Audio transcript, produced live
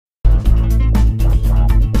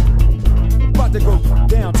about to go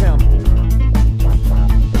downtown.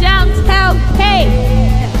 Downtown, hey!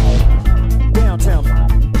 Downtown.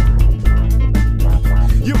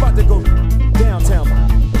 You about to go downtown.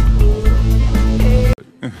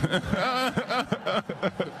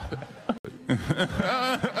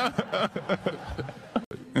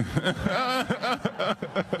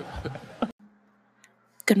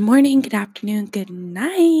 Good morning, good afternoon, good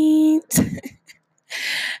night.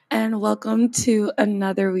 And welcome to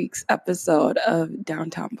another week's episode of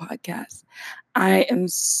Downtown Podcast. I am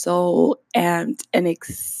so amped and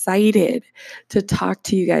excited to talk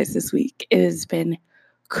to you guys this week. It has been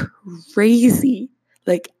crazy,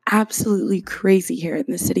 like absolutely crazy here in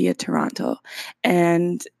the city of Toronto,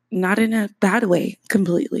 and not in a bad way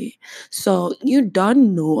completely. So you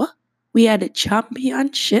don't know, we had a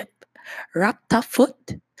championship, Raptor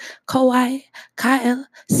Foot, Kawhi, Kyle,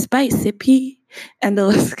 Spicy P, and the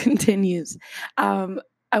list continues. I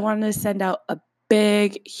want to send out a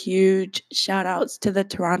big, huge shout outs to the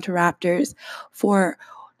Toronto Raptors for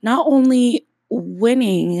not only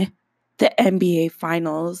winning the NBA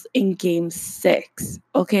Finals in Game 6,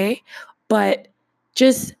 okay, but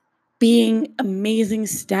just being amazing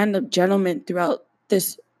stand-up gentlemen throughout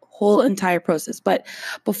this whole entire process. But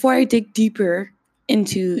before I dig deeper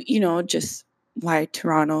into, just why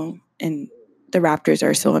Toronto and the Raptors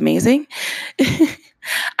are so amazing,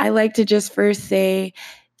 I like to just first say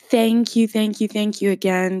thank you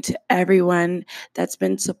again to everyone that's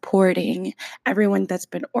been supporting, everyone that's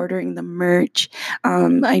been ordering the merch.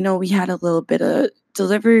 I know we had a little bit of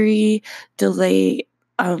delivery delay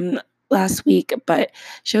last week, but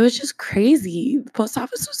shit was just crazy. The post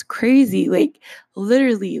office was crazy, like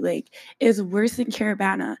literally, like it's worse than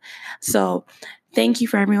Caravana. So thank you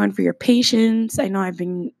for everyone for your patience. I know I've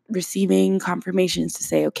been receiving confirmations to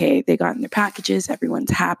say, okay, they got in their packages.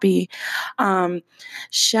 Everyone's happy.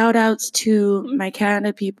 Shout outs to my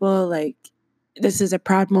Canada people. Like, this is a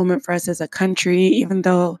proud moment for us as a country, even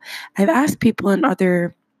though I've asked people in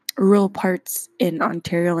other rural parts in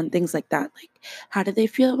Ontario and things like that, like, how do they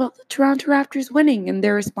feel about the Toronto Raptors winning? And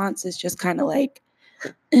their response is just kind of like,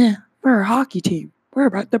 we're a hockey team. We're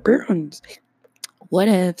about the Bruins. What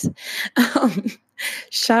ifs?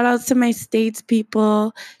 Shout outs to my States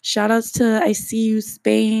people. Shout outs to I see you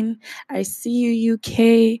Spain. I see you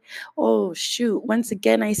UK. Oh shoot. Once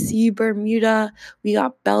again, I see you Bermuda. We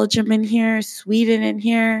got Belgium in here, Sweden in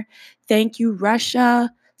here. Thank you, Russia,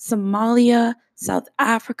 Somalia, South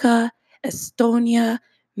Africa, Estonia,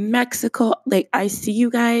 Mexico. Like, I see you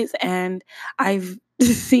guys, and I've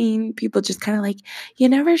seen people just kind of like, you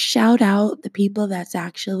never shout out the people that's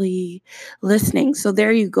actually listening. So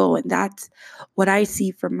there you go. And that's what I see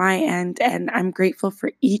from my end. And I'm grateful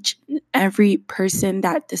for each and every person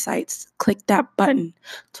that decides to click that button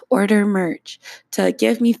to order merch, to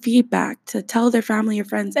give me feedback, to tell their family or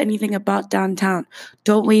friends anything about downtown.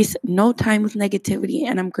 Don't waste no time with negativity.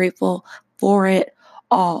 And I'm grateful for it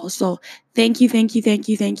all. So thank you.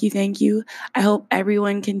 I hope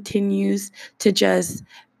everyone continues to just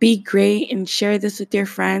be great and share this with your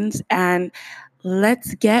friends. And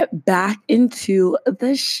let's get back into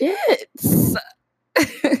the shits.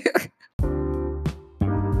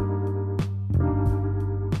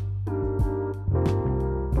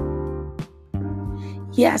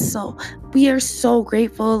 Yeah, so we are so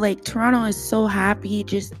grateful. Like, Toronto is so happy.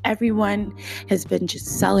 Just everyone has been just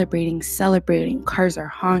celebrating. Cars are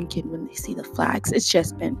honking when they see the flags. It's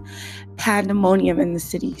just been pandemonium in the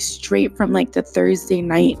city straight from like the Thursday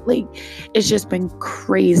night. Like, it's just been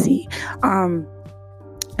crazy.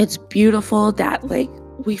 It's beautiful that like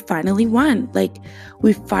we finally won.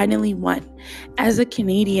 As a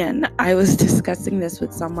Canadian, I was discussing this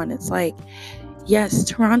with someone. It's like, yes,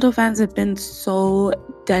 Toronto fans have been so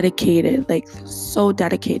dedicated.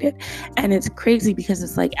 And it's crazy because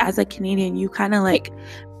it's like, as a Canadian, you kind of like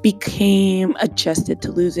became adjusted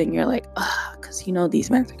to losing. You're like, because these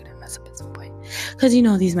men are going to mess up at some point.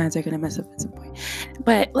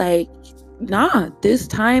 But like, nah, this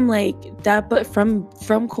time, like that, but from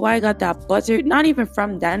Kawhi got that buzzer, not even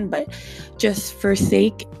from then, but just for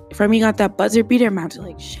sake, from he got that buzzer beater, I'm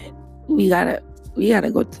like, shit, we gotta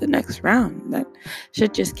go to the next round. That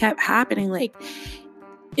shit just kept happening. Like,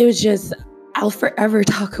 it was just, I'll forever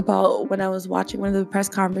talk about when I was watching one of the press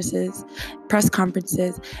conferences,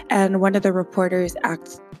 and one of the reporters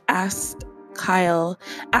asked Kyle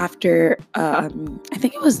after, I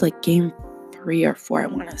think it was like Game 3 or 4, I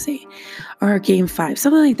want to say, or Game 5,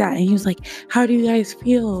 something like that. And he was like, how do you guys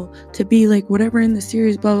feel to be like whatever in the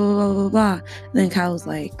series, blah, blah, blah, blah, blah. And then Kyle was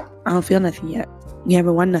like, I don't feel nothing yet. We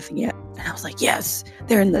haven't won nothing yet. And I was like, yes,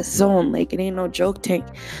 they're in the zone. Like, it ain't no joke tank.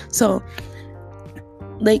 So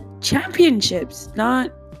like championships,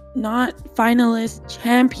 not finalists,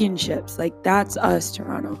 championships. Like, that's us,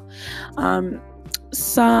 Toronto.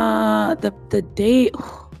 So the day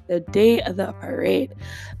of the parade,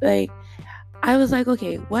 like, I was like,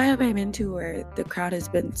 okay, what have I been to where the crowd has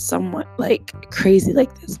been somewhat like crazy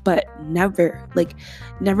like this? But never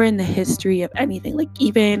in the history of anything, like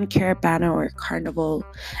even Carabana or Carnival,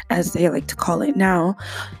 as they like to call it now,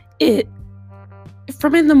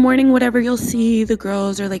 from in the morning, whatever, you'll see the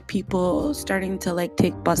girls or like people starting to like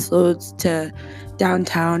take busloads to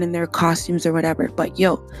downtown in their costumes or whatever. But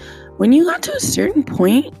yo, when you got to a certain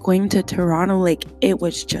point going to Toronto, like, it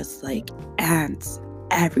was just like ants,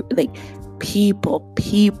 like people.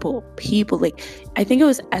 Like, I think it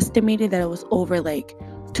was estimated that it was over like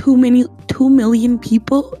 2 million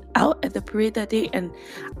people out at the parade that day. And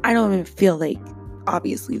I don't even feel like,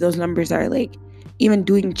 obviously, those numbers are like even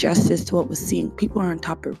doing justice to what was seen. People are on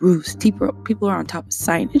top of roofs, people are on top of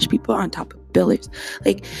signage, people are on top of pillars.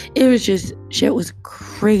 Like, it was just, shit was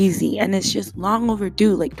crazy. And it's just long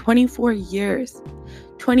overdue. Like 24 years,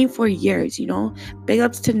 you know. Big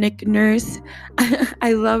ups to Nick Nurse.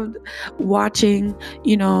 I loved watching,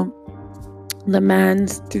 you know, the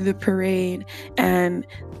Mans through the parade, and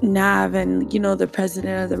Nav, and, you know, the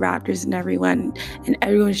president of the Raptors, and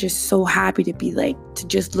everyone's just so happy to be like, to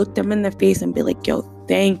just look them in the face and be like, yo,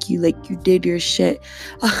 thank you, like, you did your shit.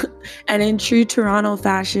 And in true Toronto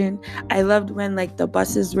fashion, I loved when like the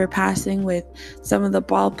buses were passing with some of the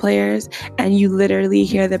ball players, and you literally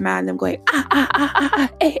hear the man them going ba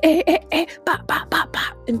ba ba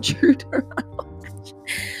ba in true Toronto.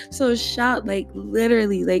 So shout, like,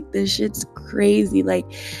 literally, like, this shit's crazy. Like,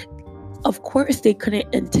 of course they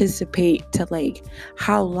couldn't anticipate to like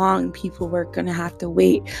how long people were gonna have to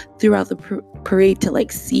wait throughout the parade to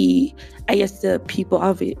like see, I guess, the people,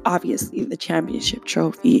 obviously the championship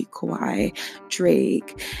trophy, Kawhi,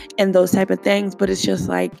 Drake, and those type of things. But it's just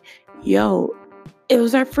like, yo, it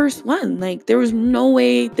was our first one. Like, there was no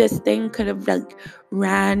way this thing could have like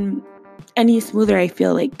ran any smoother, I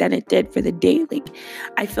feel like, than it did for the day. Like,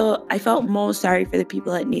 I felt most sorry for the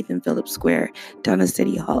people at Nathan Phillips Square down at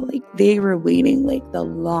City Hall. Like, they were waiting like the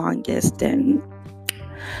longest, and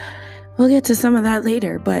we'll get to some of that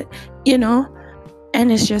later. But, you know,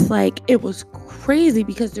 and it's just like, it was crazy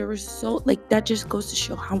because there were so, like, that just goes to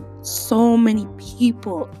show how so many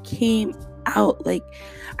people came out. Like,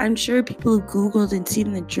 I'm sure people have Googled and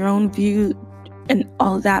seen the drone view and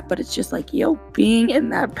all of that, but it's just like, yo, being in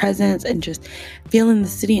that presence and just feeling the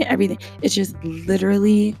city and everything, it's just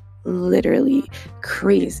literally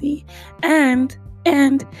crazy. And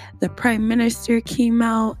the Prime Minister came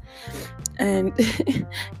out, and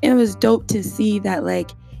it was dope to see that,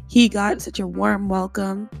 like, he got such a warm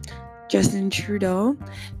welcome, Justin Trudeau.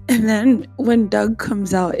 And then when Doug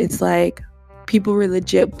comes out, it's like people were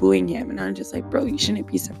legit booing him, and I'm just like, bro, you shouldn't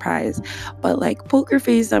be surprised. But like, poker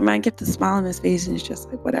face, that man kept a smile on his face, and it's just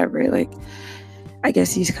like, whatever. Like, I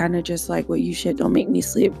guess he's kind of just like, well, you shit don't make me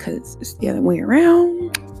sleep, because it's the other way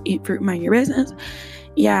around. Eat fruit, mind your business.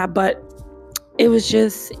 Yeah, but it was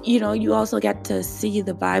just, you know, you also get to see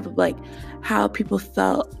the vibe of like how people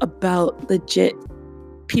felt about legit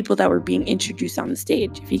people that were being introduced on the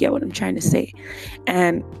stage, if you get what I'm trying to say.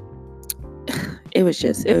 And it was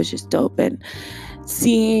just dope. And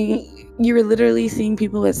you were literally seeing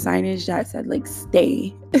people with signage that said like,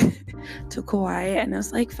 stay to Kawhi, and I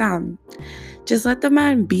was like, fam, just let the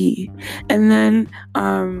man be. And then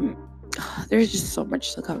there's just so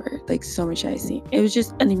much to cover, like so much I've seen. It was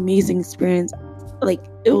just an amazing experience. Like,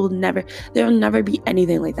 there will never be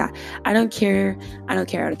anything like that. I don't care.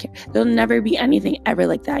 There'll never be anything ever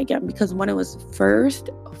like that again, because when it was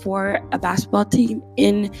first for a basketball team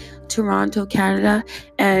in Toronto, Canada,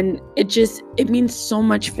 and it means so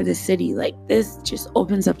much for the city. Like, this just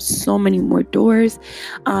opens up so many more doors.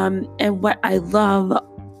 And what I love,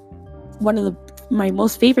 one of my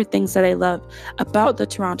most favorite things that I love about the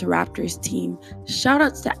Toronto Raptors team, shout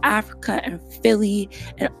outs to Africa and Philly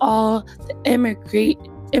and all the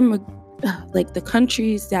like the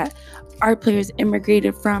countries that our players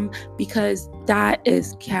immigrated from, because that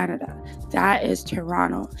is Canada, that is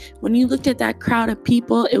Toronto. When you looked at that crowd of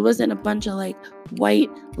people, it wasn't a bunch of like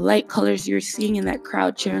white light colors you're seeing in that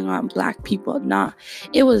crowd cheering on black people. Nah,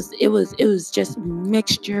 it was just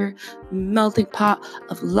mixture, melting pot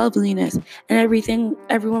of loveliness and everything.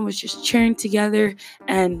 Everyone was just cheering together,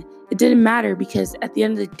 and it didn't matter, because at the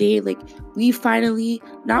end of the day, like, we finally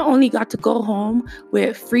not only got to go home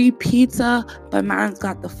with free pizza, but man's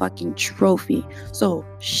got the fucking trophy. So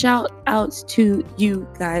shout outs to you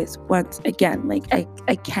guys once again. Like,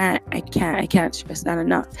 I can't stress that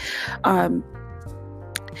enough.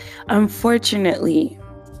 Unfortunately,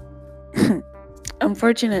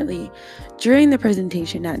 unfortunately, during the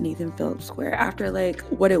presentation at Nathan Phillips Square, after like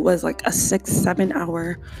what it was like a 6-7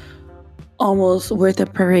 hour almost worth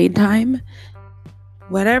of parade time,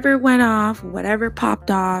 whatever went off, whatever popped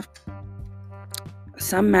off,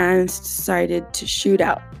 some man decided to shoot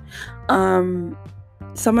out.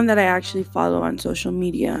 Someone that I actually follow on social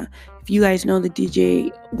media, if you guys know the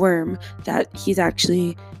DJ Worm, that he's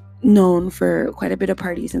actually known for quite a bit of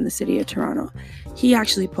parties in the city of Toronto. He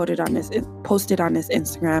actually posted on his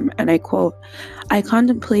Instagram, and I quote, "I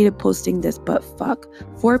contemplated posting this, but fuck.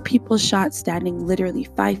 4 people shot standing literally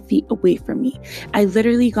 5 feet away from me. I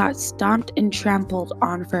literally got stomped and trampled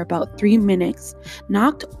on for about 3 minutes,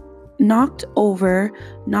 knocked over,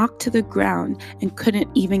 knocked to the ground, and couldn't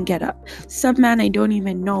even get up. Some man I don't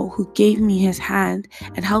even know who gave me his hand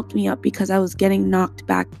and helped me up because I was getting knocked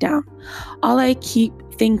back down. All I keep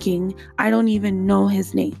thinking, I don't even know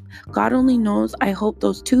his name. God only knows. I hope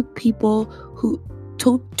those two people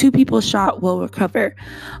shot will recover.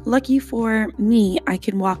 Lucky for me, I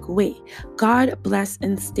can walk away. God bless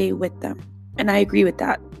and stay with them." And I agree with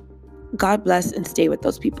that. God bless and stay with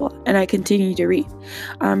those people. And I continue to read.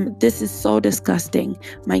 This is so disgusting.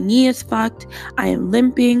 My knee is fucked. I am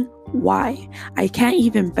limping. Why? I can't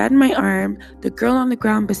even bend my arm. The girl on the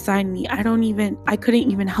ground beside me, I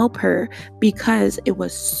couldn't even help her because it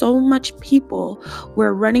was so much people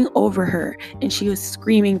were running over her and she was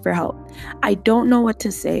screaming for help. I don't know what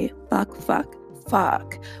to say.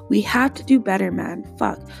 Fuck. We have to do better, man.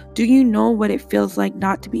 Fuck. Do you know what it feels like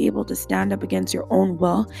not to be able to stand up against your own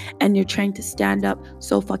will, and you're trying to stand up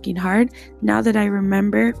so fucking hard? Now that I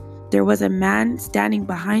remember, there was a man standing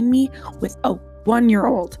behind me with a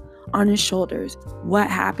 1-year-old on his shoulders. What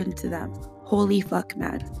happened to them? Holy fuck,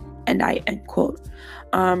 man. And I end quote.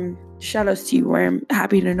 Shout outs to you, Worm.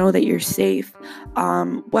 Happy to know that you're safe.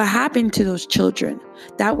 What happened to those children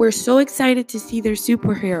that were so excited to see their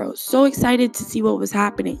superheroes, so excited to see what was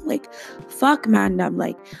happening? Like, fuck, man. I'm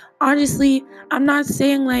like, honestly, I'm not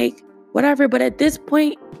saying like whatever, but at this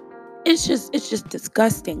point, it's just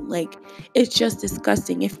disgusting. Like, it's just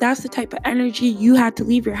disgusting. If that's the type of energy you had to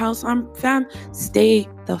leave your house on, fam, stay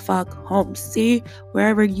the fuck home. Stay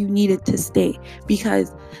wherever you needed to stay,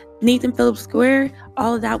 because Nathan Phillips Square,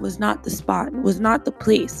 all of that was not the spot, was not the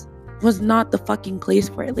place, was not the fucking place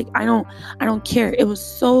for it. Like, I don't care. It was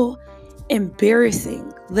so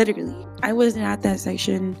embarrassing, literally. I wasn't at that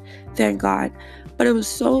section, thank God, but it was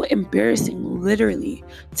so embarrassing, literally,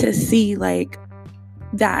 to see like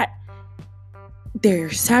that they're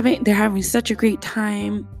having such a great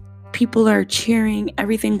time. People are cheering,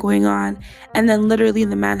 everything going on, and then literally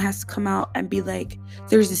the man has to come out and be like,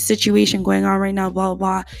 there's a situation going on right now, blah,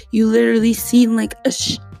 blah, blah. You literally seen like a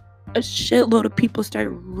shitload of people start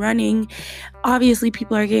running. Obviously,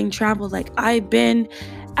 people are getting trampled. Like, I've been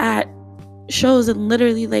at shows and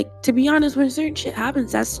literally, like, to be honest, when certain shit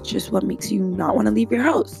happens, that's just what makes you not want to leave your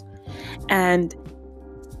house. And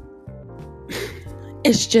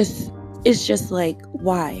it's just like,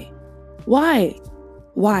 why?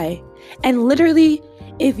 And literally,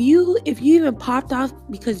 if you even popped off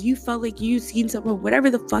because you felt like you seen someone, whatever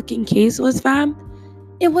the fucking case was, fam,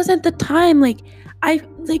 it wasn't the time.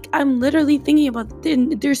 I'm literally thinking about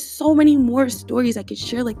there's so many more stories I could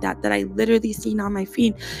share like that I literally seen on my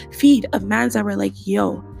feed of mans that were like,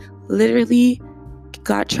 yo, literally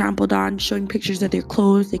got trampled on, showing pictures of their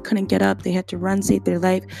clothes. They couldn't get up. They had to run, save their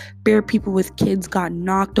life. Bare people with kids got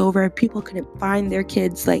knocked over. People couldn't find their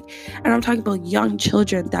kids. And I'm talking about young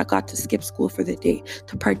children that got to skip school for the day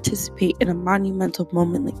to participate in a monumental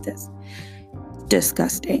moment like this.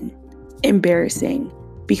 Disgusting. Embarrassing.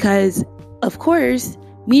 Because, of course,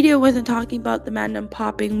 media wasn't talking about the man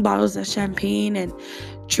popping bottles of champagne and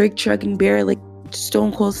Drake chugging beer like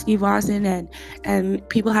Stone Cold Steve Austin and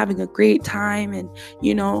people having a great time and,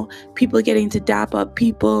 people getting to dap up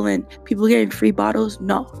people and people getting free bottles.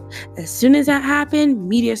 No. As soon as that happened,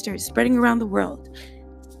 media started spreading around the world.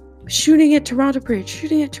 Shooting at Toronto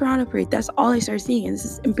Parade. That's all I started seeing. And this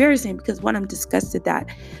is embarrassing because, one, I'm disgusted that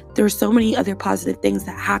there were so many other positive things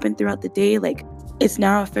that happened throughout the day. Like, it's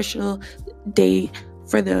now official day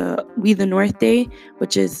for the We the North Day,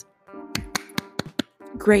 which is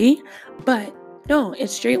great. But no, it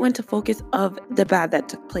straight went to focus of the bad that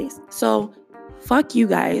took place. So, fuck you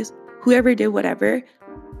guys. Whoever did whatever.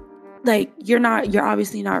 Like, you're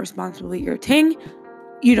obviously not responsible with your thing.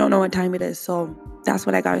 You don't know what time it is. So, that's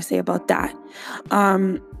what I gotta say about that.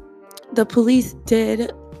 The police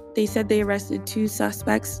they said they arrested 2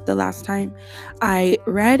 suspects the last time I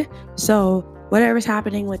read. So, whatever's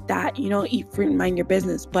happening with that, eat fruit and mind your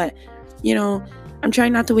business. But, I'm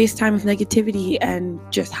trying not to waste time with negativity and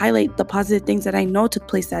just highlight the positive things that I know took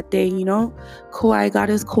place that day, you know? Kawhi got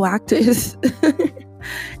his coactus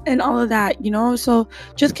and all of that, you know? So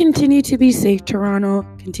just continue to be safe, Toronto.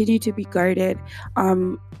 Continue to be guarded.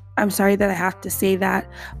 I'm sorry that I have to say that,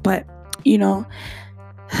 but, you know,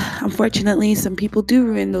 unfortunately, some people do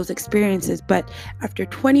ruin those experiences. But after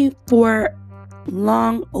 24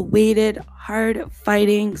 long-awaited,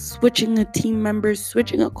 hard-fighting, switching of team members,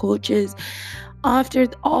 switching of coaches, after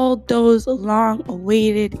all those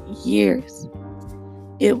long-awaited years,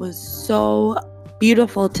 it was so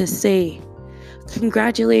beautiful to say,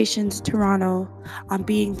 congratulations, Toronto, on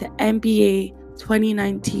being the NBA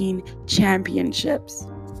 2019 championships.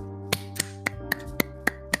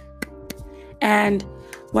 And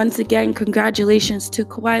once again, congratulations to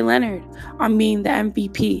Kawhi Leonard on being the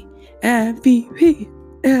MVP. MVP.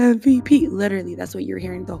 Literally, that's what you're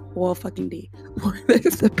hearing the whole fucking day. Whether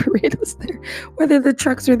the parade was there, whether the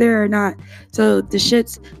trucks are there or not. So the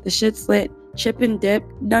shit's lit. Chip and dip.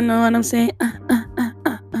 Don't know what I'm saying?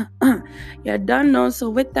 Yeah, don't know. So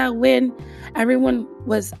with that win, everyone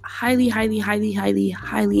was highly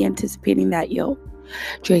anticipating that, yo,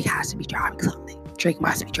 Drake has to be dropping something. Drake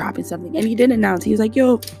must be dropping something. And he did announce. He was like,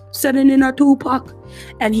 yo, sending in a Tupac.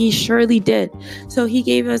 And he surely did. So he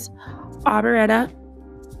gave us Amaretta.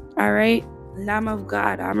 All right? Lamb of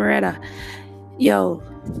God, Amaretta. Yo,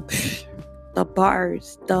 the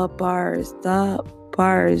bars.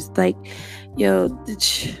 Like, yo,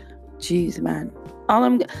 jeez, man.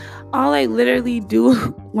 All I literally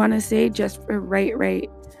do want to say just for right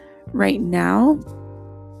now,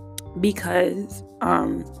 because,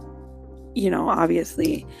 you know,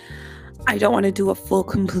 obviously, I don't want to do a full,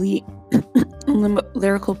 complete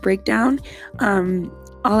lyrical breakdown.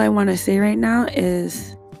 All I want to say right now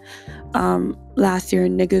is, last year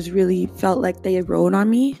niggas really felt like they rode on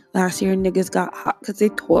me. Last year niggas got hot because they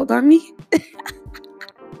told on me.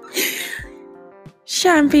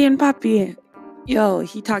 Champagne Papi. Yo,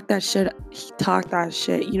 he talked that shit.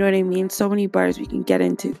 You know what I mean? So many bars we can get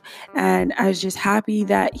into. And I was just happy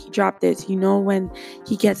that he dropped this. You know, when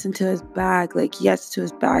he gets into his bag, like he gets to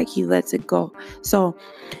his bag, he lets it go. So,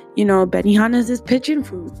 you know, Benihana's is pigeon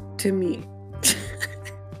food to me.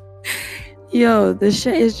 Yo, this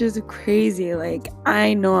shit is just crazy. Like,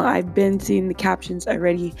 I know I've been seeing the captions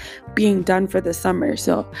already being done for the summer.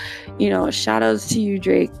 So, you know, shout outs to you,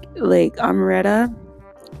 Drake. Like, Amaretta,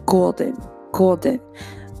 golden.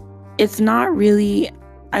 It's not really,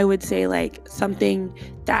 I would say, like something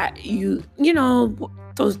that you know,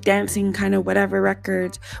 those dancing kind of whatever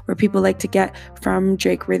records where people like to get from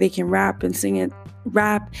Drake, where they can rap and sing it,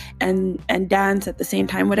 rap and dance at the same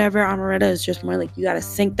time, whatever. Amaretta is just more like you gotta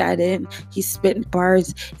sink that in. He's spitting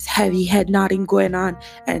bars, it's heavy head nodding going on,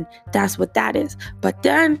 and that's what that is. But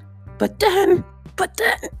then when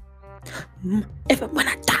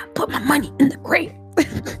I die, put my money in the grave.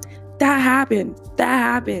 That happened.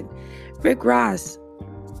 Rick Ross,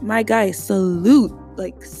 my guy, salute.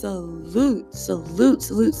 Like, salute.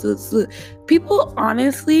 People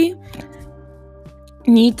honestly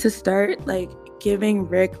need to start, like, giving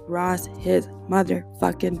Rick Ross his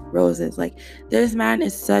motherfucking roses. Like, this man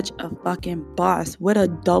is such a fucking boss. What a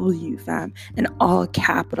W, fam. In all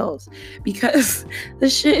capitals. Because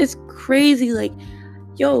this shit is crazy. Like,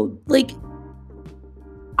 yo, like,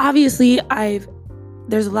 obviously,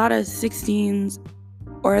 there's a lot of 16s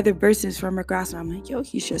or other verses from Rick Ross, and I'm like, yo,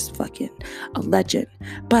 he's just fucking a legend.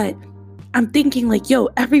 But I'm thinking, like, yo,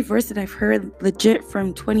 every verse that I've heard legit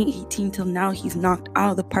from 2018 till now, he's knocked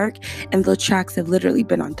out of the park, and those tracks have literally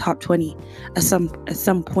been on top 20 at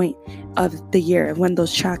some point of the year when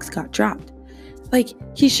those tracks got dropped. Like,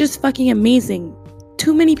 he's just fucking amazing.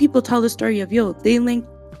 Too many people tell the story of, yo, they link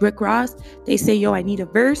Rick Ross, they say, yo, I need a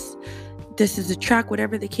verse. This is a track,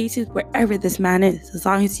 whatever the case is, wherever this man is. As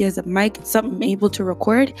long as he has a mic, something able to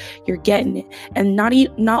record, you're getting it. And not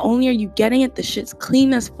only are you getting it, the shit's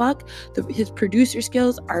clean as fuck. His producer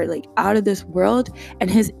skills are like out of this world. And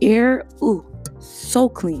his ear, ooh, so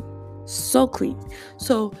clean. So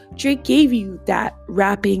Drake gave you that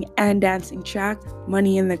rapping and dancing track,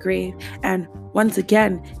 Money in the Grave. And once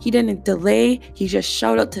again, he didn't delay. He just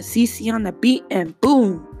shouted out to CC on the beat and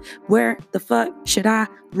boom. Where the fuck should I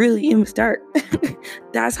really even start?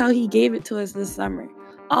 That's how he gave it to us this summer.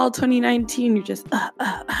 All 2019, you're just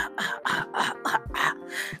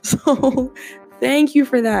So thank you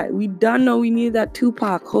for that. We done know we needed that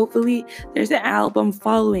Tupac. Hopefully there's an album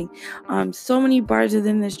following. So many bars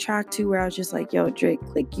within this track too, where I was just like, yo, Drake,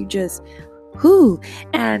 like, you just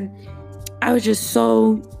and I was just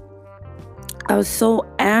so I was so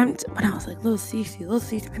amped, but I was like, Lil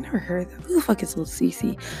Cece. I never heard that. Who the fuck is Lil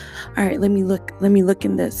Cece? All right, let me look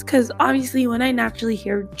in this. Because obviously when I naturally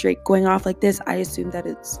hear Drake going off like this, I assume that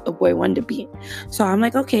it's a Boy Wonder beat. So I'm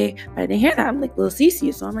like, okay, but I didn't hear that. I'm like, Lil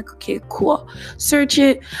Cece. So I'm like, okay, cool. Search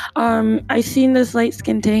it. I seen this light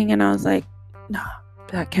skin thing and I was like, nah,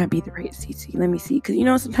 that can't be the right Cece. Let me see.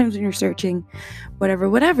 Because sometimes when you're searching,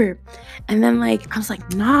 whatever. And then I was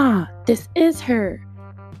like, nah, this is her.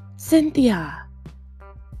 Cynthia,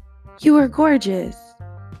 you are gorgeous.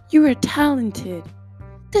 You are talented.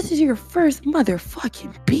 This is your first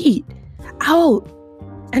motherfucking beat out.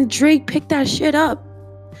 And Drake picked that shit up.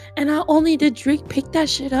 And not only did Drake pick that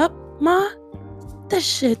shit up, ma, the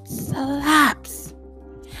shit slaps.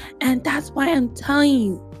 And that's why I'm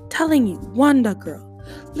telling you, Wanda Girl,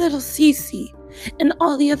 Little Cece, and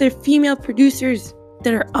all the other female producers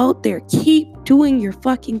that are out there, keep doing your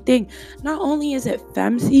fucking thing. Not only is it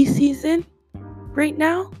FemC season right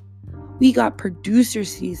now, we got producer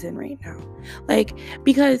season right now.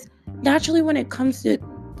 Because naturally when it comes to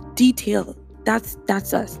detail, that's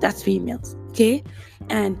us, that's females, okay?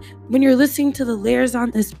 And when you're listening to the layers on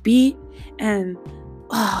this beat and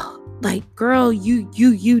girl,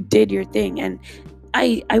 you did your thing. And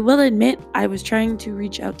I will admit I was trying to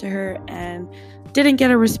reach out to her and didn't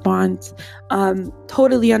get a response.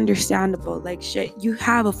 Totally understandable. Shit, you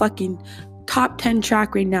have a fucking top 10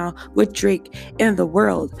 track right now with Drake in the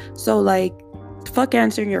world. So fuck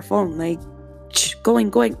answering your phone.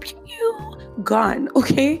 Going, pew, gone.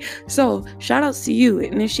 Okay. So shout outs to you.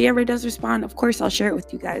 And if she ever does respond, of course I'll share it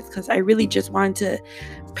with you guys, because I really just wanted to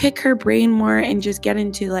pick her brain more and just get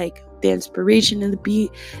into the inspiration of the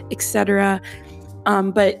beat, etc.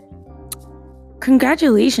 But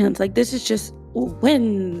congratulations. This is just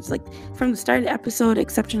wins. From the start of the episode,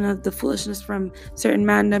 exception of the foolishness from certain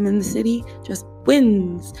mandem in the city, just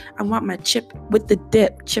wins. I want my chip with the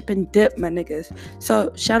dip, chip and dip, my niggas.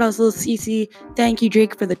 So shout outs Lil Cece. Thank you,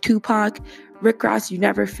 Drake, for the Tupac. Rick Ross, you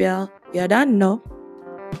never fail. You done know.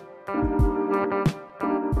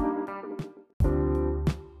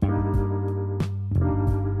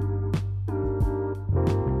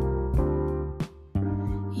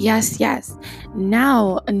 Yes.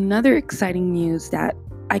 Now, another exciting news that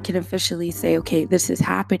I can officially say, okay, this is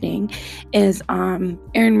happening, is Aaron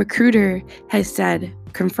McGruder has said,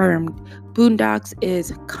 confirmed, Boondocks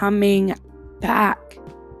is coming back.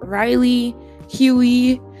 Riley,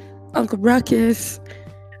 Huey, Uncle Ruckus,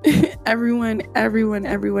 everyone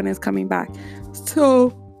is coming back.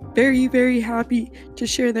 So very, very happy to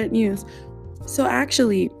share that news. So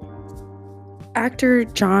actually, actor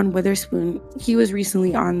John Witherspoon, he was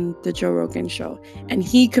recently on the Joe Rogan show, and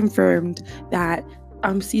he confirmed that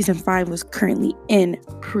season 5 was currently in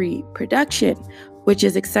pre-production, which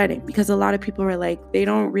is exciting because a lot of people were like, they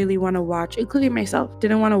don't really want to watch, including myself,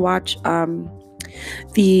 didn't want to watch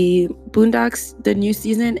the Boondocks, the new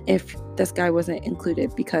season, if this guy wasn't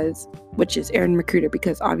included, which is Aaron McGruder,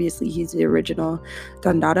 because obviously he's the original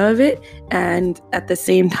Dondada of it, and at the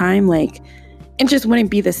same time, it just wouldn't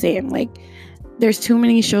be the same. There's too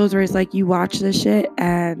many shows where it's you watch this shit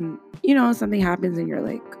and something happens and you're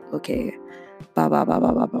like, okay, blah blah blah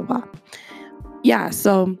blah blah blah blah. Yeah,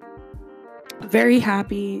 so very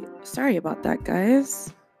happy. Sorry about that,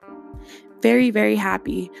 guys. Very, very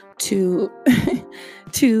happy to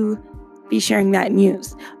be sharing that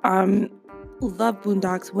news. Love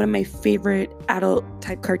Boondocks, one of my favorite adult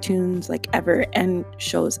type cartoons ever, and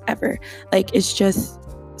shows ever. It's just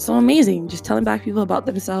so amazing, just telling Black people about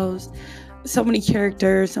themselves. So many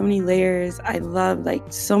characters, so many layers. I love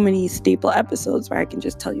so many staple episodes where I can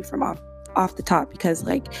just tell you from off the top, because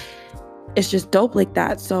it's just dope like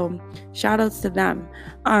that. So shout outs to them.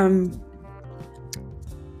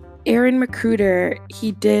 Aaron McGruder,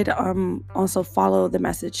 he did also follow the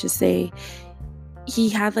message to say he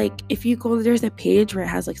had if you go, there's a page where it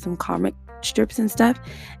has some comic strips and stuff,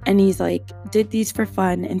 and he's did these for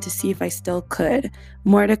fun and to see if I still could.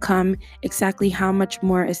 More to come. Exactly how much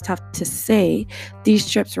more is tough to say. These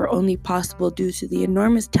strips were only possible due to the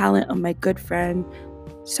enormous talent of my good friend,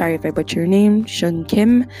 sorry if I butcher your name, Shun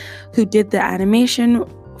Kim, who did the animation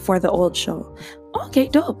for the old show. Okay,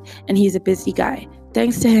 dope. And he's a busy guy.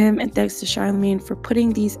 Thanks to him and thanks to Charlamagne for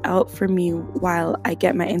putting these out for me while I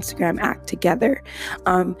get my Instagram act together.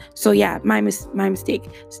 So yeah, my mistake.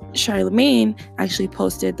 Charlamagne actually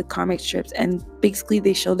posted the comic strips, and basically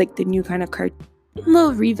they showed the new kind of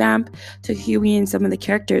little revamp to Huey and some of the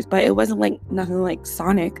characters, but it wasn't nothing like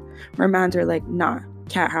Sonic where mans are nah,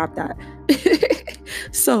 can't have that.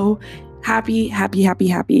 So happy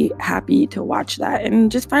to watch that and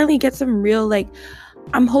just finally get some real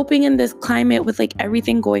I'm hoping in this climate with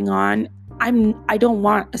everything going on, I don't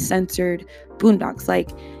want a censored Boondocks. Like,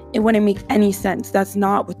 it wouldn't make any sense. That's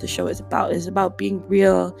not what the show is about. It's about being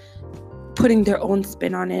real, putting their own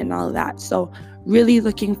spin on it and all of that. So really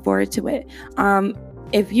looking forward to it.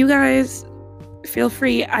 If you guys feel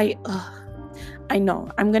free, I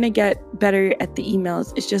know I'm gonna get better at the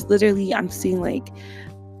emails. It's just literally I'm seeing like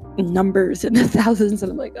numbers in the thousands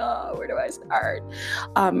and I'm like, oh, where do I start?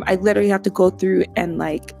 I literally have to go through and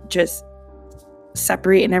like just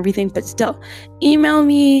separate and everything, but still email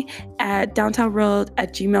me at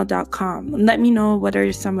downtownworld@gmail.com and let me know what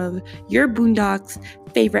are some of your Boondocks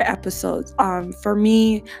favorite episodes. For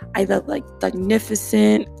me, I love like the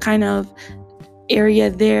Magnificent kind of area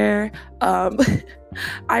there.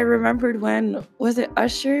 I remembered when, was it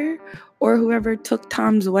Usher or whoever took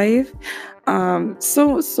Tom's wife?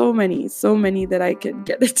 So many that I could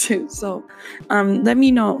get into. So let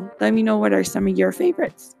me know what are some of your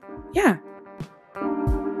favorites. Yeah.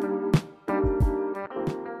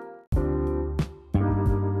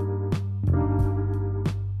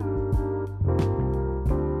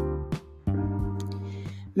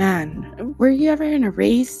 Man, were you ever in a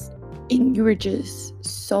race and you were just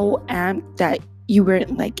so amped that you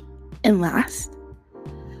weren't like in last?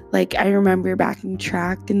 Like, I remember back in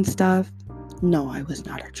track and stuff. No, I was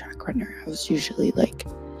not a track runner. I was usually like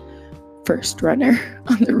first runner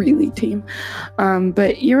on the relay team.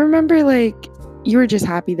 But you remember like you were just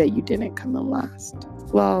happy that you didn't come in last.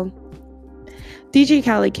 Well, DJ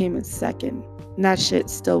Khaled came in second, and that shit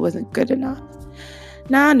still wasn't good enough.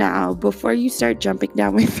 Now, before you start jumping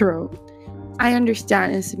down my throat, I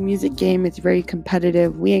understand it's a music game, it's very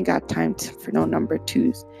competitive. We ain't got time for no number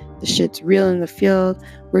twos. The shit's real in the field.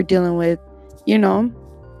 We're dealing with,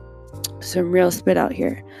 some real spit out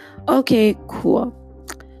here. Okay, cool.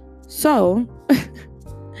 So,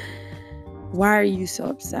 why are you so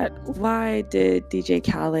upset? Why did DJ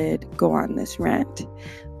Khaled go on this rant?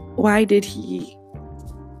 Why did he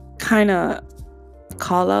kind of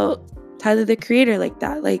call out Tyler, the Creator, like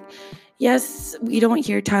that? Like, yes, we don't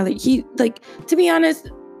hear Tyler. He, like, to be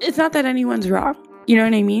honest, it's not that anyone's wrong. You know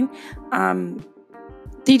what I mean?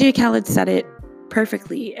 DJ Khaled said it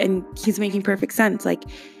perfectly, and he's making perfect sense. Like,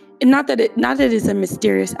 and not that it's a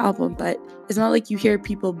mysterious album, but it's not like you hear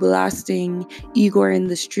people blasting Igor in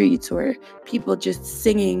the streets or people just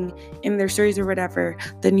singing in their stories or whatever,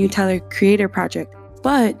 the new Tyler Creator project.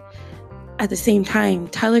 But at the same time,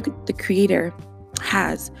 Tyler, the Creator,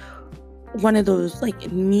 has one of those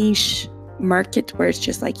like niche markets where it's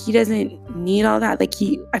just like he doesn't need all that. Like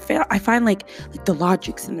I find like the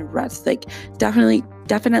Logics and the rest, like definitely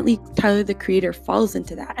Tyler, the Creator, falls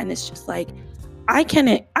into that. And it's just like I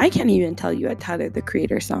can't even tell you a Tyler, the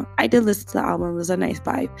Creator song. I did listen to the album, it was a nice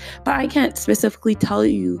vibe, but I can't specifically tell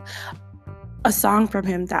you a song from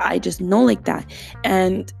him that I just know like that.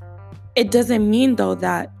 And it doesn't mean though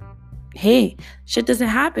that, hey, shit doesn't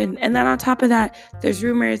happen. And then on top of that, there's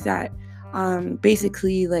rumors that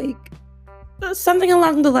basically like something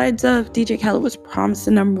along the lines of DJ Khaled was promised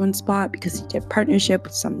the number one spot because he did partnership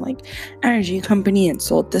with some like energy company and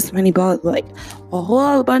sold this many balls, like a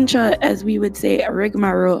whole bunch of, as we would say, a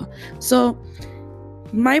rigmarole. So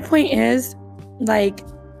my point is, like,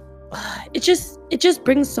 it just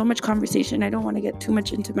brings so much conversation. I don't want to get too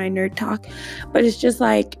much into my nerd talk, but it's just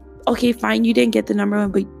like, okay, fine, you didn't get the number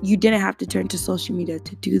one, but you didn't have to turn to social media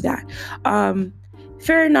to do that.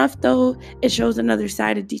 Fair enough, though, it shows another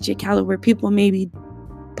side of DJ Khaled where people maybe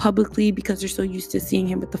publicly, because they're so used to seeing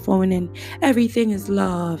him with the phone and everything is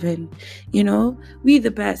love and, we the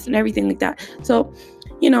best and everything like that. So,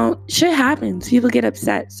 shit happens. People get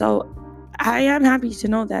upset. So I am happy to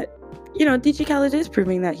know that, DJ Khaled is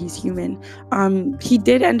proving that he's human. He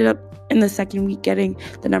did end up in the second week getting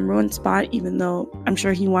the number one spot, even though I'm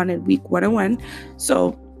sure he wanted week 101.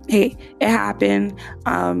 So, hey, it happened.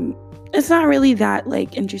 It's not really that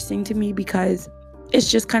like interesting to me because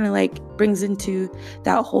it's just kind of like brings into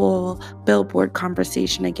that whole Billboard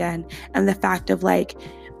conversation again, and the fact of like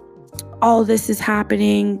all this is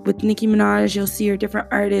happening with Nicki Minaj. You'll see her different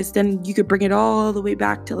artists, and you could bring it all the way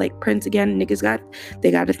back to like Prince again. Niggas got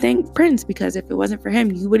to thank Prince, because if it wasn't for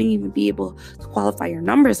him, you wouldn't even be able to qualify your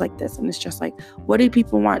numbers like this. And it's just like, what do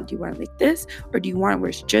people want? Do you want it like this, or do you want it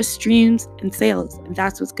where it's just streams and sales, and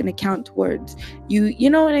that's what's going to count towards you? You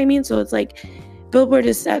know what I mean? So it's like Billboard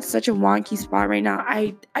is at such a wonky spot right now.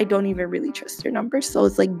 I don't even really trust their numbers. So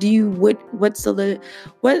it's like, what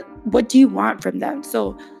do you want from them?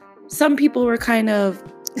 So some people were kind of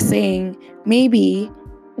saying maybe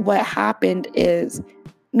what happened is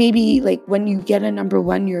maybe like when you get a number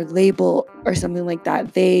one, your label or something like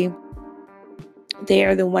that, they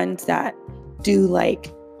are the ones that do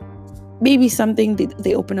like maybe something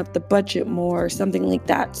they open up the budget more or something like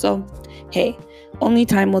that. So hey, only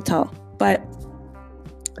time will tell. But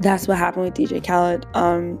that's what happened with DJ Khaled.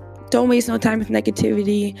 Don't waste no time with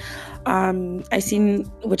negativity. I seen,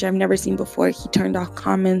 which I've never seen before, he turned off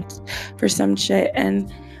comments for some shit and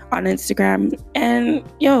on Instagram. And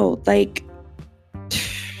like,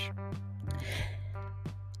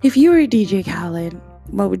 if you were DJ Khaled,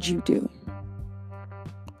 what would you do?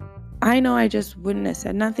 I know I just wouldn't have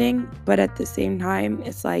said nothing, but at the same time,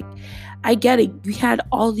 it's like, I get it. You had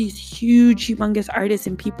all these huge, humongous artists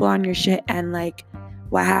and people on your shit, and like,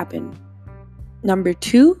 what happened? Number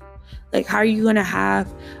 2, like, how are you gonna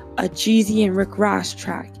have a Jeezy and Rick Ross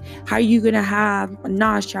track? How are you gonna have a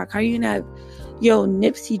Nas track? How are you gonna have,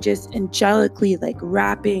 Nipsey just angelically like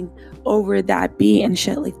rapping over that beat and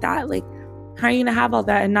shit like that? Like, how are you gonna have all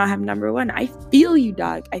that and not have number 1? I feel you,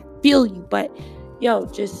 dog. I feel you, but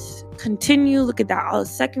just continue. Look at that. All the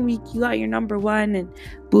second week, you got your number 1, and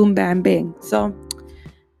boom, bam, bang. So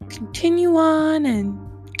continue on, and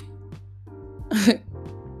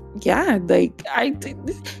yeah, like,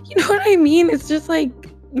 you know what I mean? It's just like,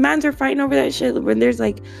 mans are fighting over that shit when there's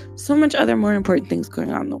like so much other more important things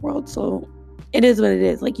going on in the world. So it is what it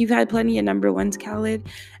is. Like, you've had plenty of number 1s, Khaled,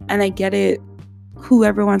 and I get it.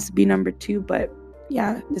 Whoever wants to be number 2, but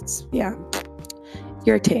yeah, it's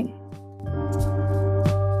your thing.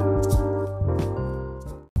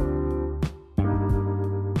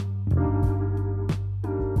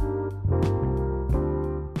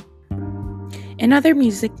 In other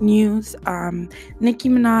music news, Nicki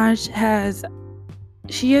Minaj has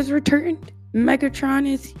returned.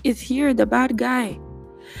 Megatron is here, the bad guy.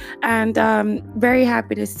 And very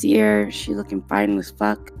happy to see her. She looking fine as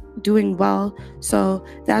fuck, doing well. So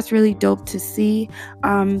that's really dope to see.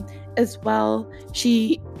 As well,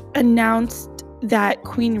 she announced that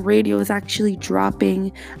Queen Radio is actually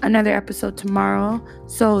dropping another episode tomorrow.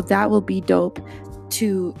 So that will be dope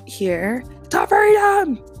to hear. Top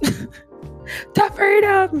freedom! Top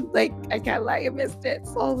freedom! Like, I can't lie, I missed it.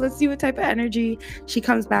 So let's see what type of energy she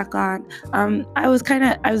comes back on. I was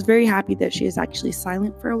very happy that she is actually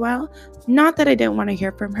silent for a while. Not that I didn't want to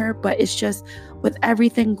hear from her, but it's just with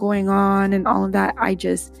everything going on and all of that,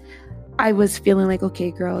 I was feeling like,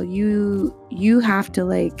 okay, girl, you have to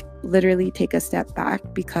like literally take a step back,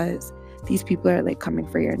 because these people are like coming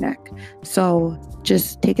for your neck. So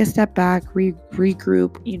just take a step back,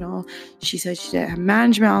 regroup. She said she didn't have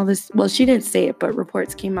management, all this. Well, she didn't say it, but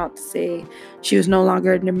reports came out to say she was no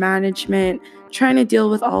longer under management, trying to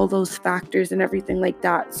deal with all those factors and everything like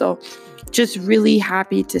that. So just really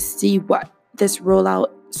happy to see what this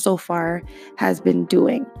rollout so far has been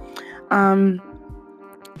doing.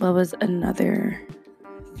 What was another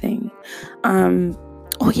thing?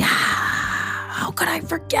 Oh yeah, how could I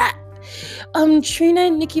forget? Trina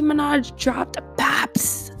and Nicki Minaj dropped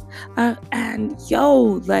Paps, and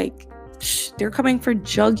like, they're coming for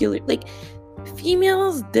jugular. Like,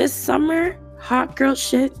 females this summer, hot girl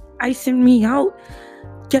shit, icing me out,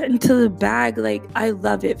 get into the bag. Like, I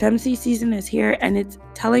love it. FemC season is here, and it's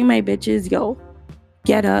telling my bitches,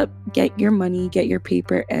 get up, get your money, get your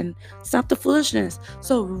paper, and stop the foolishness.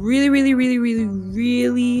 So really, really, really, really,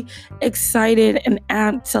 really excited and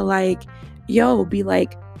amped to like, be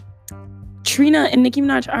like, Trina and Nicki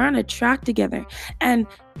Minaj are on a track together, and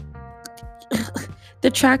the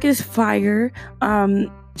track is fire.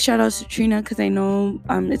 Shout out to Trina, because I know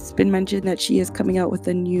it's been mentioned that she is coming out with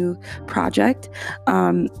a new project.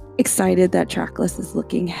 Excited that track list is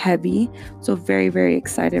looking heavy, so very, very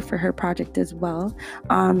excited for her project as well.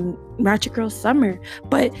 Ratchet Girl Summer,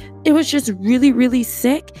 but it was just really, really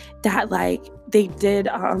sick that like they did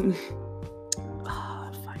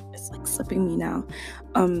it's like slipping me now,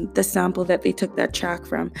 the sample that they took that track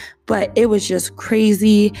from, but it was just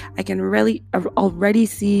crazy. I can really already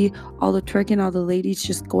see all the twerking, all the ladies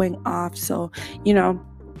just going off. So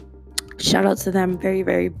shout out to them. Very,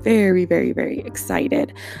 very, very, very, very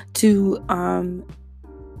excited to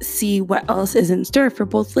see what else is in store for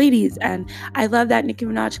both ladies. And I love that Nicki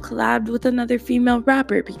Minaj collabed with another female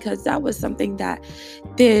rapper, because that was something that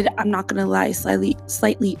did, I'm not gonna lie,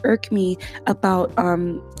 slightly irk me about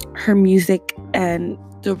her music and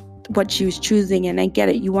what she was choosing. And I get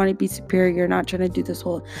it, you want to be superior, you're not trying to do this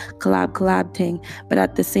whole collab thing, but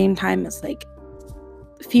at the same time, it's like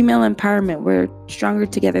female empowerment. We're stronger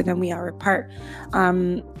together than we are apart.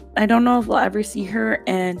 I don't know if we'll ever see her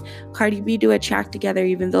and Cardi B do a track together,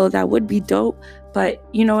 even though that would be dope, but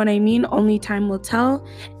you know what I mean? Only time will tell,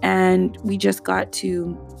 and we just got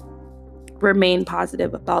to remain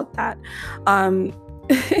positive about that.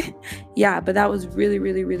 Yeah, but that was really,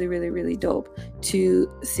 really, really, really, really dope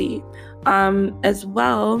to see. As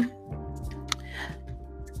well,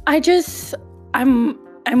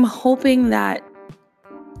 I'm hoping that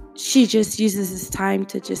she just uses this time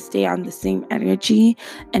to just stay on the same energy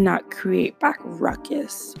and not create back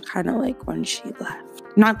ruckus, kind of like when she left.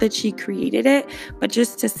 Not that she created it, but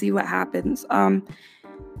just to see what happens.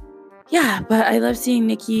 Yeah, but I love seeing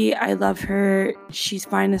Nicki. I love her. She's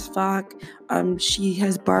fine as fuck. She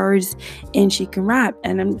has bars and she can rap,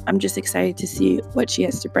 and I'm just excited to see what she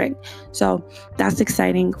has to bring. So that's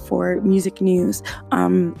exciting for music news.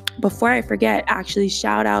 Before I forget, actually,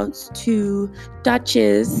 shout outs to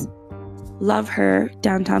Duchess. Love her.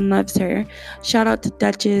 Downtown loves her. Shout out to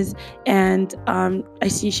Duchess. And I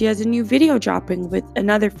see she has a new video dropping with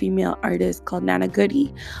another female artist called Nana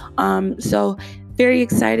Goody. So very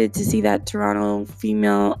excited to see that Toronto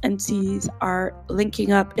female MCs are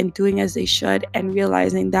linking up and doing as they should, and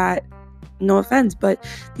realizing that, no offense, but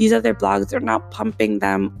these other blogs are not pumping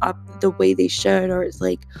them up the way they should, or it's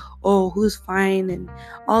like, oh, who's fine and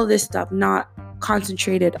all this stuff, not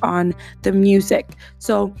concentrated on the music.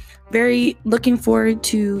 So very looking forward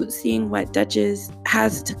to seeing what Duchess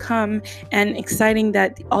has to come, and exciting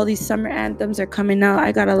that all these summer anthems are coming out.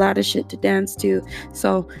 I got a lot of shit to dance to,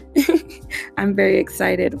 so I'm very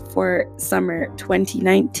excited for summer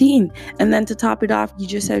 2019. And then to top it off, you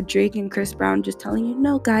just have Drake and Chris Brown just telling you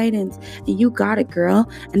no guidance, and you got it, girl,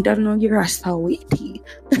 and don't know you're a sweetie.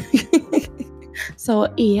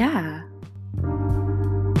 So yeah.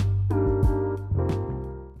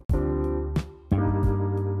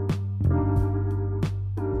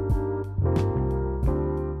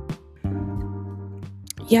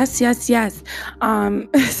 Yes.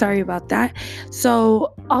 Sorry about that.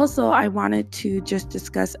 So also I wanted to just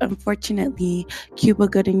discuss, unfortunately, Cuba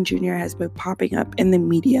Gooding Jr. has been popping up in the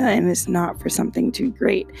media, and it's not for something too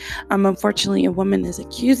great. Unfortunately, a woman is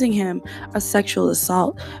accusing him of sexual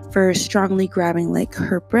assault for strongly grabbing like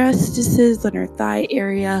her breasts and her thigh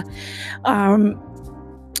area.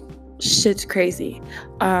 Shit's crazy.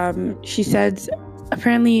 She said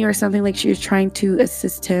apparently, or something like, she was trying to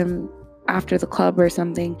assist him after the club or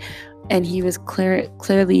something, and he was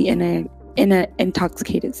clearly in an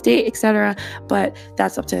intoxicated state, etc. But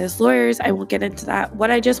that's up to his lawyers. I won't get into that. What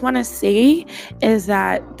I just want to say is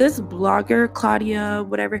that this blogger Claudia,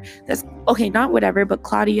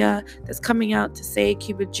 Claudia, that's coming out to say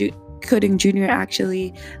Cuba Gooding Jr.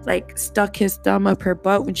 actually like stuck his thumb up her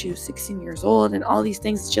butt when she was 16 years old, and all these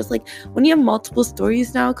things. It's just like, when you have multiple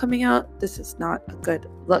stories now coming out, this is not a good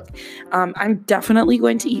look. I'm definitely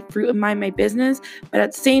going to eat fruit and mind my business, but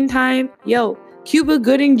at the same time, Cuba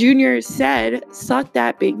Gooding Jr. said, suck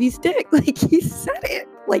that baby's dick. Like, he said it.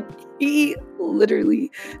 Like, he literally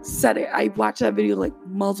said it. I watched that video like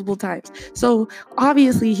multiple times. So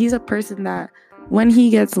obviously he's a person that when he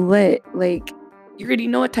gets lit, like, you already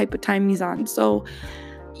know what type of time he's on. So,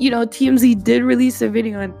 TMZ did release a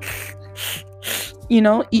video on,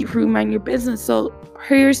 eat fruit, mind your business. So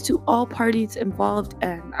prayers to all parties involved,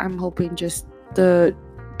 and I'm hoping just the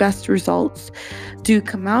best results do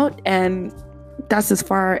come out, and that's as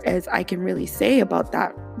far as I can really say about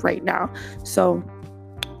that right now. So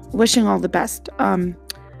wishing all the best.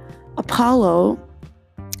 Apollo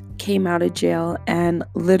came out of jail, and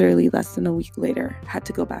literally less than a week later had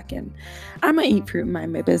to go back in. I'm gonna eat fruit and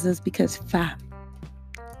mind my business, because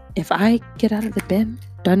if I get out of the bin,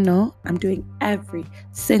 don't know, I'm doing every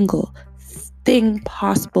single thing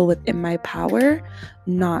possible within my power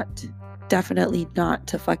definitely not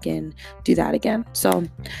to fucking do that again. So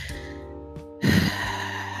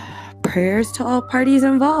prayers to all parties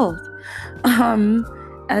involved.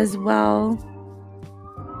 As well,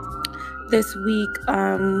 this week,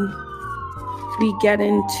 we get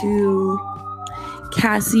into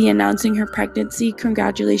Cassie announcing her pregnancy.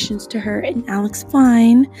 Congratulations to her and Alex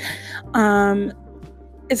Fine.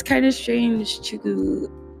 It's kind of strange to...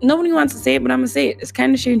 Nobody wants to say it, but I'm going to say it. It's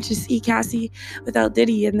kind of strange to see Cassie without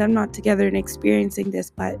Diddy and them not together and experiencing this.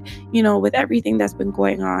 But, with everything that's been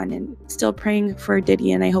going on, and still praying for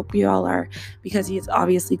Diddy, and I hope you all are, because he's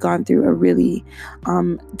obviously gone through a really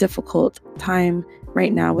difficult time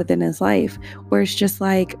right now within his life, where it's just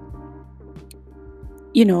like,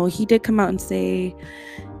 he did come out and say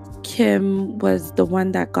Kim was the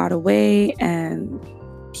one that got away and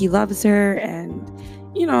he loves her, and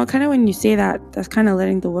kind of when you say that, that's kind of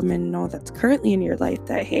letting the woman know that's currently in your life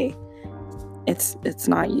that, hey, it's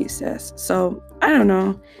not you, sis. So I don't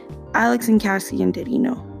know, Alex and Cassie and Diddy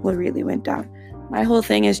know what really went down. My whole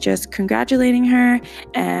thing is just congratulating her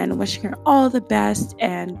and wishing her all the best,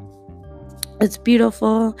 and it's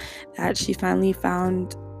beautiful that she finally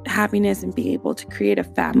found happiness and be able to create a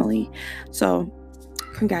family. So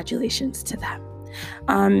congratulations to them.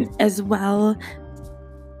 As well,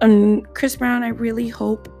 Chris Brown, I really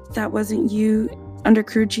hope that wasn't you under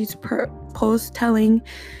Karuchi's post telling,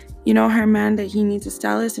 her man that he needs a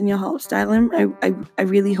stylist and you'll help style him. I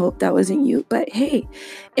really hope that wasn't you. But hey,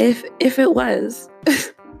 if it was,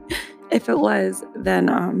 if it was,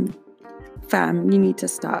 then fam, you need to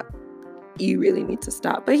stop. You really need to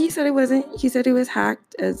stop. But he said it wasn't. He said it was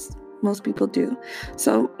hacked, as most people do.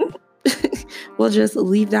 So we'll just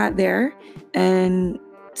leave that there and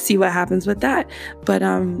see what happens with that. But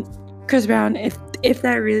Chris Brown, if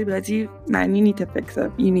that really was you, man, you need to fix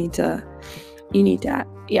up. You need to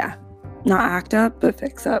yeah, not act up, but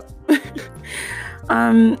fix up.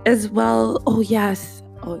 As well. Oh yes.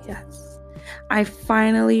 I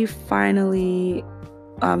finally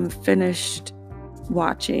finished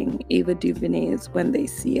watching Ava DuVernay's When They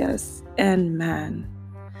See Us, and man,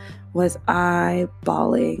 was I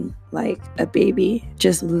bawling like a baby,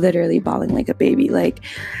 just literally bawling like a baby. Like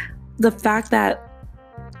the fact that,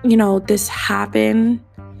 this happened,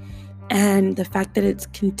 and the fact that it's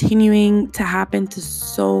continuing to happen to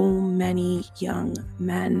so many young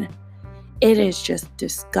men, it is just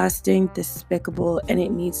disgusting, despicable, and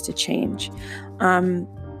it needs to change.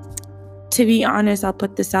 To be honest, I'll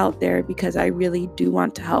put this out there because I really do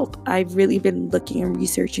want to help. I've really been looking and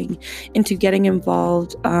researching into getting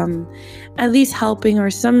involved, at least helping or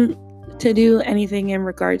to do anything in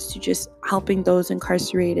regards to just helping those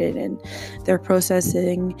incarcerated and their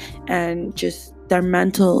processing and just their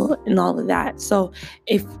mental and all of that. So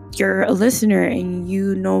if you're a listener and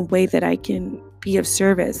you know a way that I can be of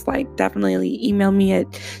service, like definitely email me at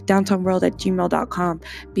downtownworld@gmail.com,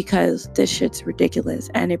 because this shit's ridiculous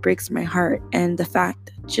and it breaks my heart. And the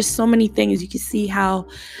fact, just so many things, you can see how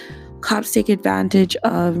cops take advantage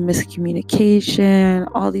of miscommunication,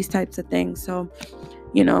 all these types of things. So,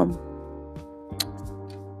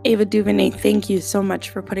 Ava DuVernay, thank you so much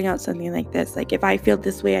for putting out something like this. Like, if I feel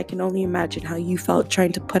this way, I can only imagine how you felt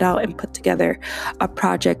trying to put out and put together a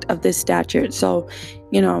project of this stature. So,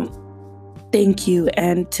 thank you.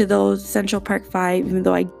 And to those Central Park 5, even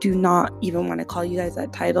though I do not even want to call you guys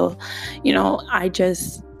that title, you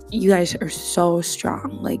guys are so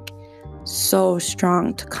strong, like so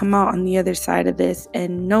strong to come out on the other side of this,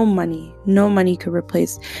 and no money could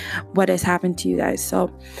replace what has happened to you guys.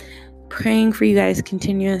 So praying for you guys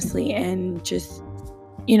continuously, and just,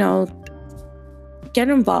 get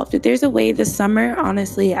involved. If there's a way this summer,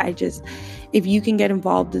 honestly, if you can get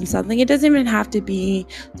involved in something, it doesn't even have to be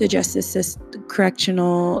the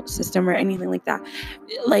correctional system or anything like that.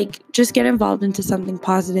 Like, just get involved into something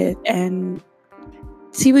positive and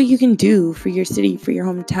see what you can do for your city, for your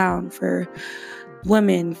hometown, for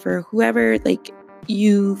women, for whoever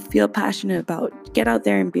you feel passionate about. Get out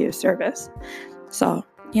there and be of service. So,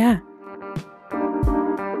 yeah.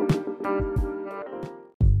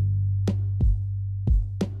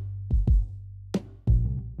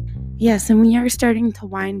 Yes, and we are starting to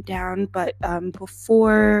wind down, but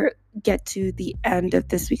before get to the end of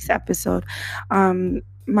this week's episode,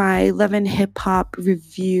 my Love and Hip Hop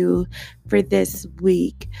review for this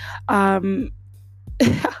week. Love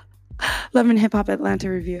and Hip Hop Atlanta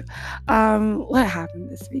review. What happened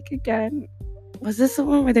this week again? Was this the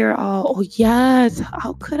one where they were all, oh yes,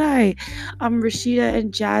 how could I? Rashida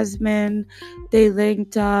and Jasmine, they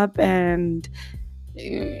linked up and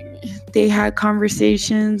they had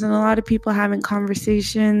conversations, and a lot of people having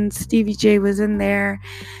conversations. Stevie J was in there,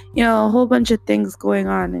 a whole bunch of things going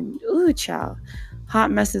on, and ooh, child, hot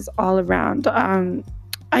messes all around.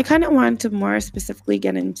 I kind of wanted to more specifically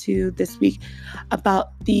get into this week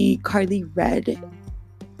about the Carly Red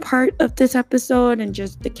part of this episode, and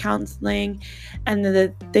just the counseling and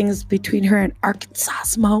the things between her and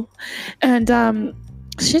Arkansas. And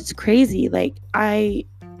shit's crazy. Like,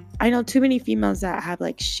 I know too many females that have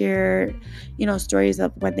shared, stories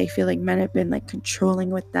of when they feel like men have been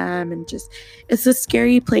controlling with them, and just, it's a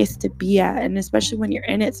scary place to be at. And especially when you're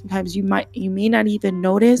in it, sometimes you may not even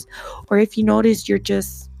notice, or if you notice, you're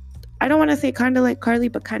just, I don't want to say kind of like Carly,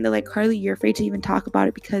 but kind of like Carly, you're afraid to even talk about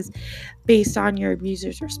it because based on your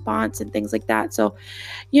abuser's response and things like that. So,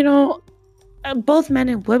 both men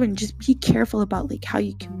and women, just be careful about how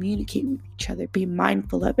you communicate with each other. Be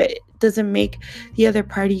mindful of it. It doesn't make the other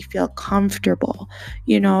party feel comfortable.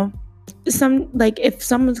 If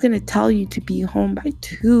someone's gonna tell you to be home by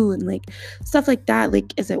 2 and stuff like that,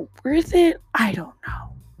 is it worth it? I don't know.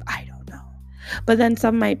 But then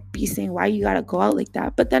some might be saying, why you gotta go out like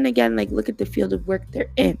that? But then again, look at the field of work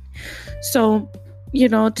they're in. So,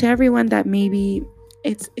 to everyone that maybe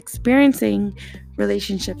it's experiencing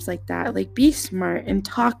relationships like that, be smart and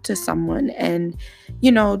talk to someone, and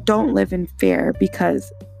don't live in fear,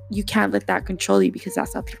 because you can't let that control you, because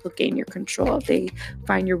that's how people gain your control. They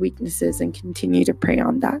find your weaknesses and continue to prey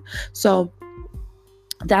on that. So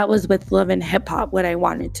that was with Love and Hip Hop, what I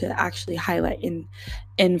wanted to actually highlight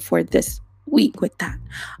in for this week with that.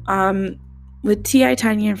 With T.I.,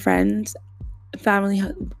 Tiny, and Friends and Family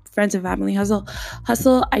Hustle,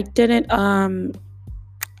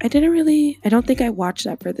 I don't think I watched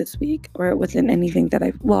that for this week, or it wasn't anything that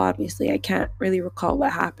obviously I can't really recall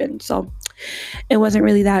what happened. So it wasn't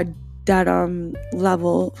really that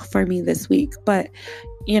level for me this week. But,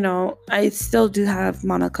 I still do have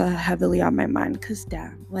Monica heavily on my mind, because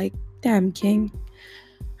damn, King.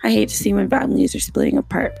 I hate to see when families are splitting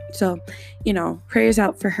apart. So, prayers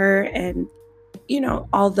out for her, and,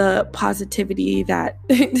 all the positivity that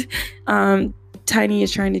Tiny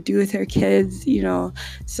is trying to do with her kids,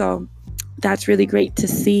 so that's really great to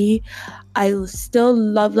see. I still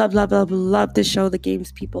love the show, The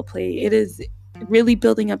Games People Play. It is really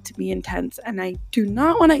building up to be intense, and I do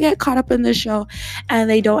not want to get caught up in the show and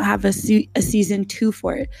they don't have a season 2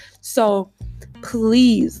 for it. So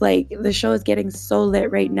please, the show is getting so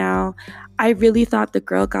lit right now. I really thought the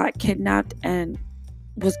girl got kidnapped and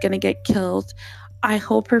was gonna get killed. I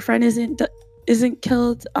hope her friend isn't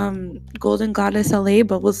killed, Golden Goddess LA,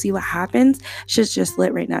 but we'll see what happens. She's just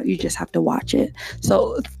lit right now. You just have to watch it.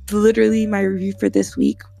 So literally my review for this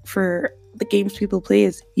week for The Games People Play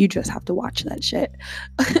is you just have to watch that shit.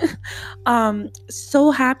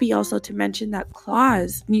 So happy also to mention that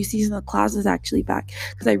Claws, new season of Claws is actually back,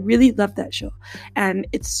 because I really love that show, and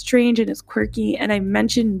it's strange and it's quirky. And I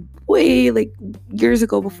mentioned way years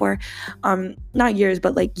ago before, not years,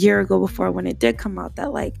 but year ago before when it did come out,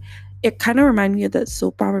 that it kind of reminded me of the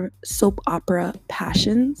soap opera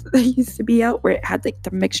Passions that used to be out, where it had the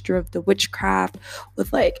mixture of the witchcraft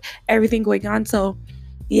with everything going on. So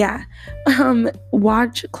yeah,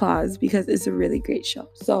 watch Claws, because it's a really great show.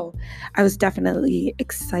 So I was definitely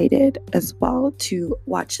excited as well to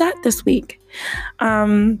watch that this week.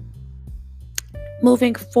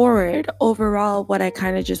 Moving forward, overall, what I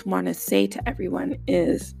kind of just want to say to everyone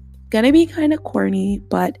is gonna be kind of corny,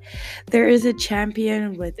 but there is a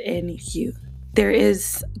champion within you. There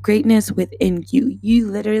is greatness within you.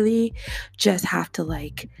 You literally just have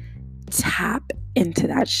to tap into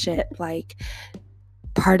that shit.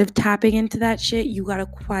 Part of tapping into that shit, you gotta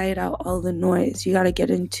quiet out all the noise. You gotta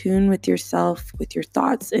get in tune with yourself, with your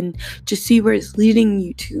thoughts, and just see where it's leading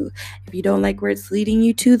you to. If you don't like where it's leading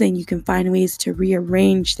you to, then you can find ways to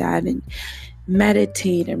rearrange that and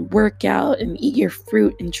meditate and work out and eat your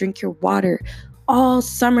fruit and drink your water all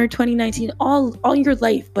summer 2019, all your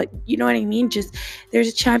life. But you know what I mean? Just, there's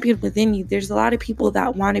a champion within you. There's a lot of people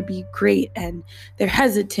that want to be great, and they're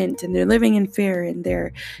hesitant, and they're living in fear, and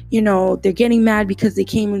they're getting mad because they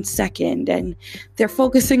came in second, and they're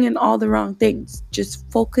focusing on all the wrong things. Just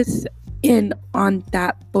focus in on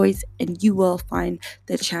that voice, and you will find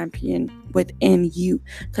the champion within you,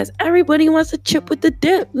 because everybody wants to chip with the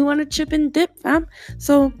dip. We want to chip and dip, fam.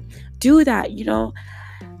 So do that.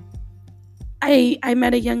 I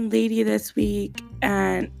met a young lady this week,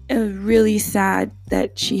 and it was really sad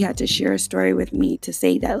that she had to share a story with me to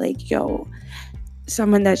say that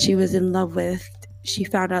someone that she was in love with, she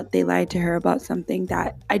found out they lied to her about something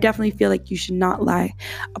that I definitely feel like you should not lie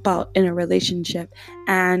about in a relationship.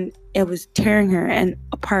 And it was tearing her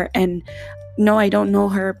apart. And no, I don't know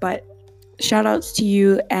her, but shout outs to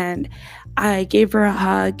you. And I gave her a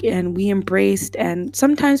hug, and we embraced. And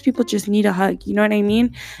sometimes people just need a hug. You know what I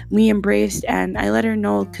mean? We embraced, and I let her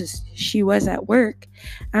know, because she was at work.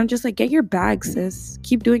 And I'm just get your bag, sis.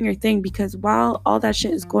 Keep doing your thing, because while all that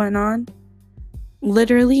shit is going on,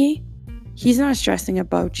 literally, he's not stressing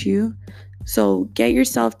about you. So get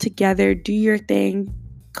yourself together, do your thing,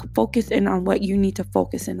 focus in on what you need to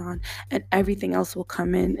focus in on, and everything else will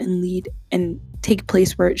come in and lead and take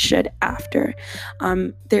place where it should after.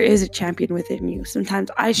 There is a champion within you. Sometimes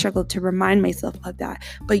I struggle to remind myself of that,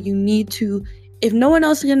 but you need to, if no one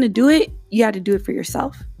else is going to do it, you got to do it for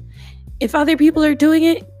yourself. If other people are doing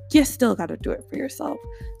it, you still got to do it for yourself.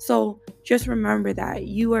 So just remember that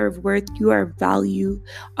you are of worth, you are of value.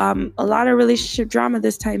 A lot of relationship drama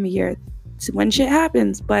this time of year, it's when shit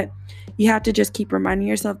happens, but you have to just keep reminding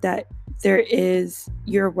yourself that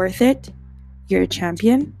you're worth it. You're a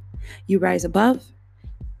champion. You rise above.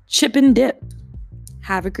 Chip and dip.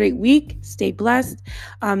 Have a great week. Stay blessed.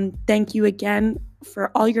 Thank you again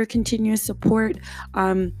for all your continuous support.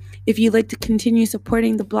 If you'd like to continue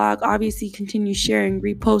supporting the blog, obviously continue sharing,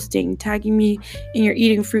 reposting, tagging me in your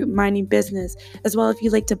eating fruit, minding business. As well, if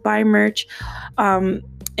you'd like to buy merch,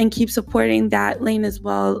 and keep supporting that lane as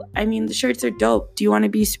well. I mean, the shirts are dope. Do you want to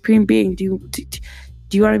be Supreme Being? Do you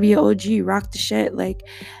want to be an OG? Rock the shit.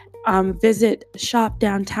 Visit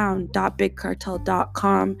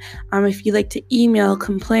shopdowntown.bigcartel.com. If you like to email,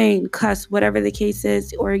 complain, cuss, whatever the case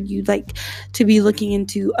is, or you'd like to be looking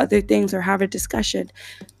into other things or have a discussion,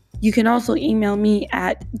 you can also email me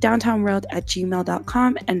at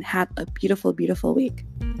downtownworld@gmail.com, and have a beautiful, beautiful week.